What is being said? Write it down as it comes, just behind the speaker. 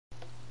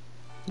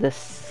The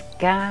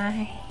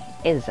sky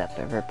is up,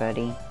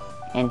 everybody,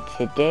 and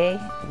today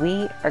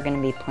we are going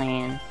to be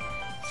playing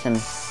some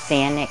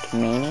Sonic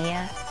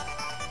Mania.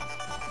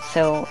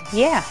 So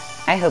yeah,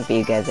 I hope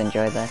you guys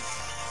enjoy this.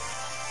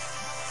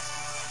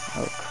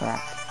 Oh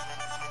crap.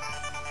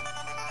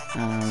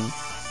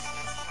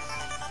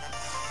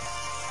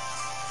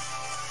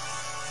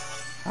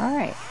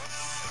 Alright.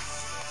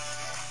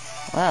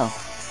 Well.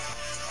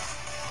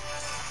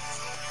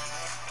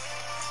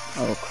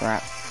 Oh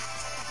crap.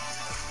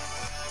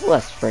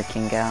 Let's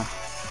freaking go.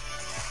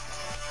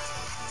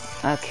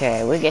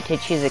 Okay, we get to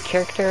choose a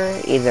character,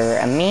 either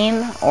a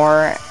meme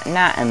or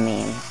not a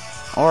meme,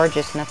 or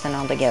just nothing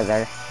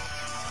altogether.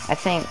 I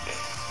think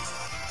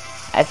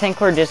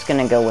we're just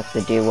gonna go with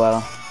the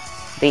duo,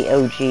 the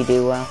OG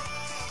duo,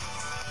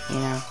 you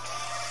know.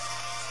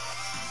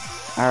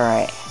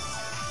 Alright,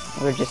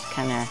 we're just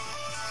kinda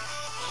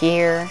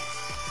here,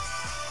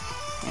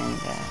 and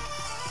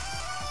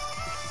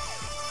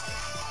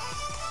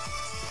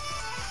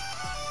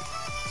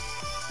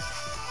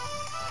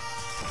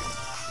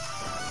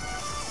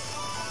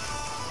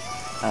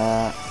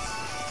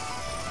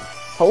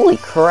holy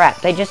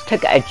crap, they just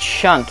took a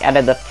chunk out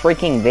of the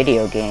freaking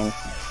video game.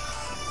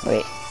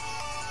 Wait,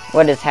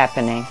 what is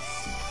happening?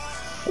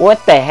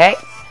 What the heck?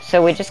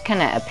 So we just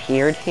kinda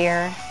appeared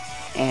here,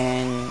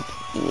 and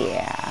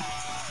yeah.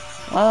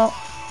 Well,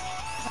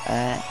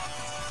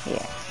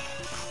 yeah.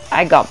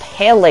 I got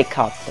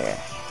helicopter.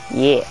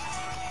 Yeah.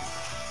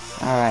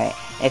 Alright,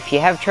 if you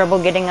have trouble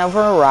getting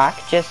over a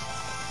rock, just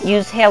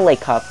use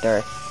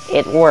helicopter.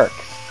 It works.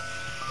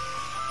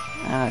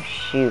 Oh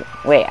shoot.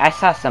 Wait, I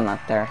saw some up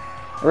there.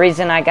 The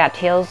reason I got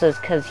Tails is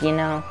cause you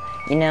know,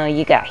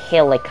 you got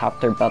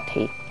helicopter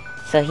buddy.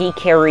 So he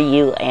carry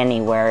you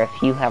anywhere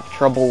if you have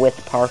trouble with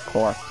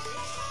parkour.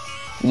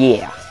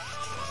 Yeah.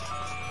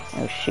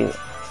 Oh shoot.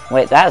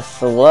 Wait, that's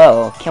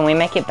slow. Can we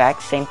make it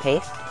back same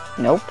pace?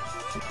 Nope.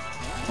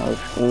 Oh,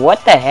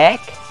 what the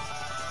heck?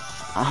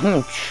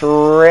 I'm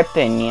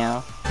tripping,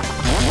 yo.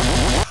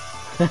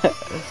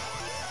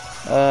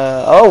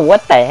 Oh,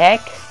 what the heck?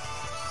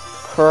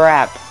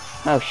 Crap.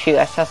 Oh shoot,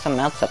 I saw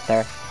something else up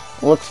there.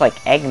 Looks like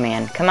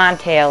Eggman. Come on,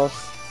 Tails.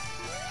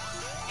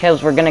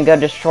 Tails, we're gonna go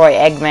destroy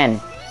Eggman.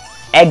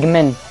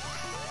 Eggman.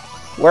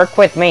 Work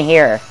with me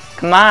here.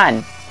 Come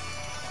on.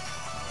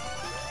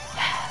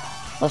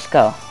 Let's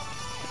go.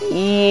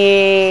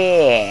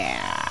 Yeah.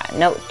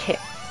 No,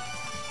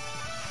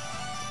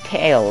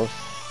 Tails.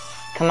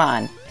 Come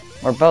on.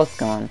 We're both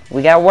going.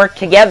 We gotta work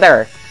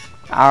together.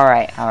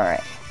 Alright,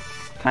 alright.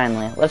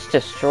 Finally. Let's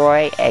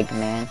destroy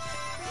Eggman.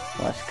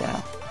 Let's go.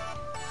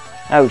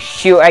 Oh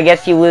shoot, I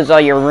guess you lose all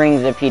your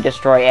rings if you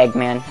destroy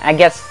Eggman. I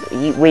guess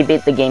we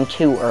beat the game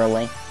too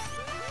early.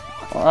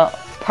 Well,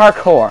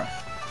 parkour.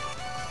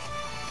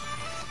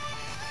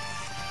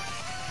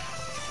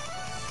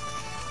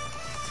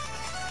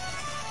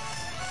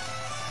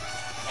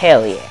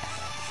 Hell yeah.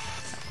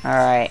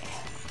 Alright.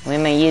 We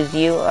may use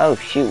you. Oh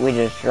shoot, we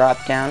just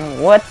dropped down.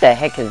 What the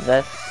heck is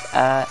this?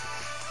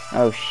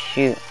 Oh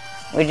shoot.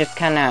 We just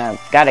kinda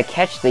gotta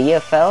catch the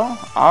EFL?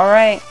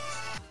 Alright.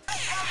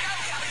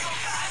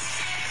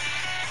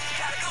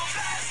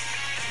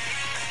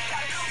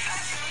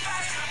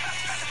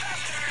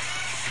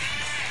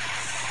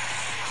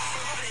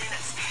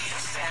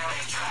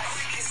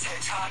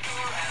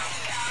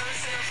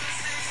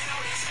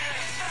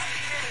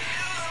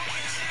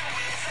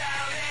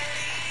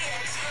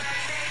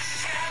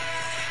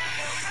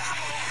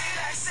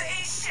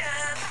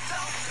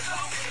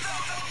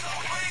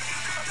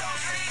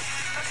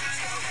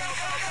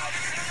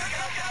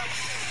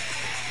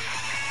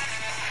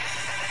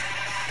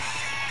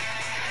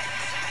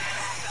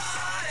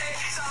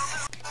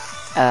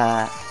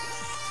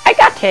 I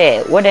got to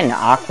hit with an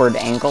awkward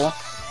angle,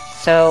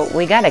 so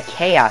we got a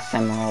Chaos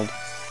Emerald.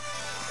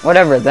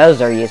 Whatever those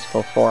are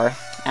useful for.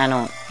 I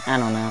don't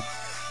know.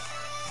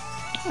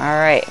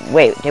 Alright,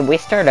 wait, did we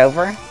start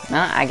over?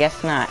 No, I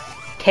guess not.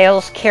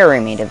 Tails, carry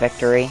me to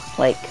victory.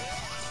 Like,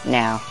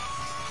 now.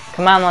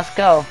 Come on, let's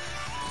go.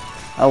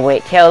 Oh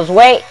wait, Tails,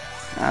 wait!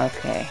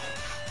 Okay.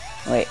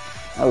 Wait.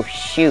 Oh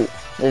shoot.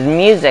 There's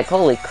music,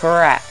 holy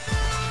crap.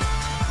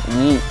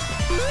 Yeet.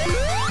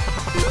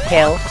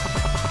 Tails.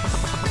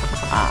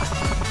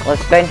 Ah,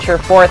 let's venture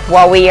forth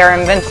while we are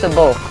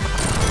invincible.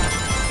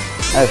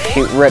 Oh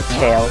shoot, rip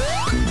Tails.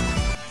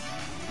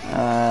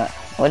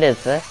 What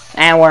is this?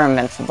 And we're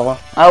invincible.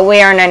 Oh,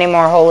 we aren't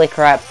anymore, holy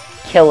crap.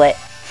 Kill it.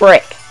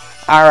 Frick.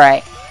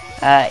 Alright.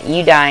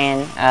 You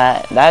dying.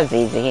 That was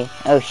easy.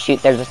 Oh shoot,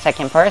 there's a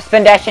second part.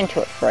 Spin dash into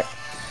it, frick.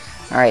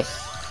 Alright.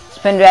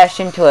 Spin dash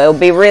into it. It'll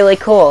be really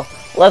cool.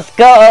 Let's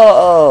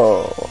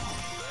go!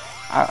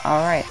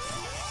 Alright.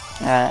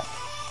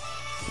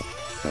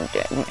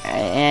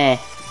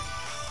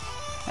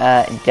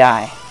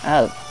 Die.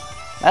 Oh,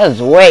 that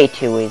was way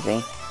too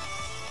easy.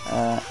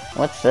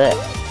 What's this?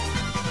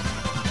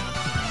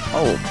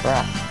 Holy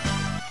crap.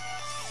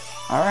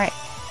 Alright.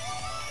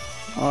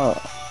 Oh,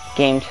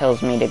 game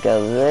tells me to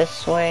go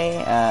this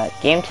way.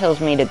 Game tells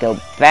me to go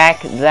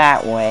back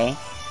that way.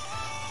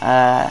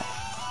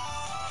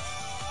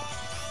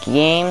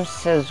 Game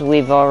says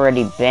we've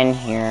already been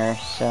here,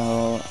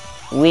 so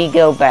we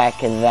go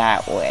back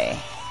that way.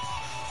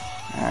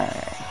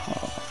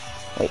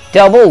 Alright, wait,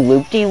 double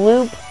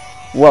loop-de-loop?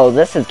 Whoa,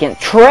 this is getting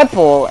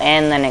triple,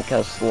 and then it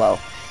goes slow.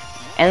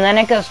 And then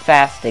it goes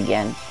fast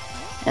again.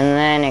 And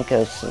then it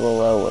goes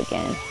slow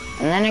again.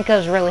 And then it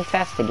goes really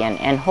fast again.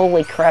 And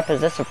holy crap,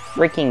 is this a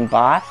freaking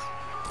boss?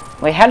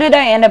 Wait, how did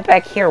I end up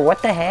back here?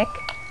 What the heck?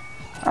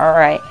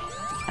 Alright,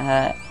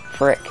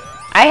 frick.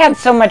 I had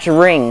so much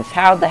rings,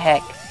 how the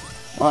heck?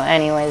 Well,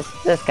 anyways,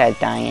 this guy's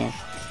dying.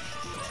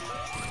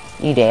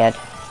 You dead.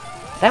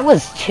 That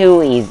was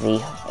too easy.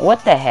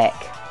 What the heck?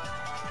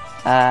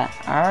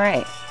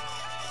 Alright.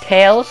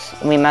 Tails,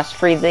 we must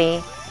free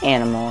the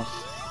animals.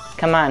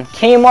 Come on,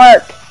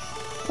 teamwork!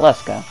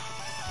 Let's go.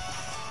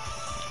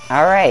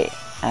 Alright,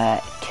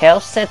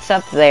 Tails sits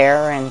up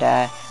there, and,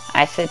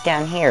 I sit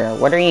down here.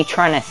 What are you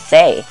trying to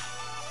say?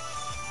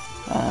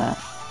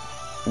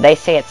 They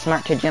say it's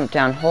smart to jump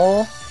down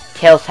hole.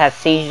 Tails has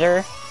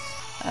seizure.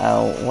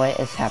 Oh, what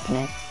is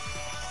happening?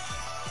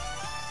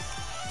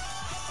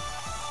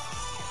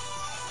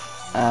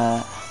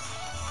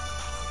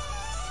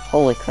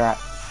 Holy crap.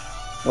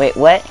 Wait,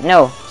 what?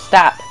 No,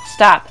 stop,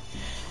 stop.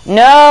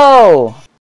 No!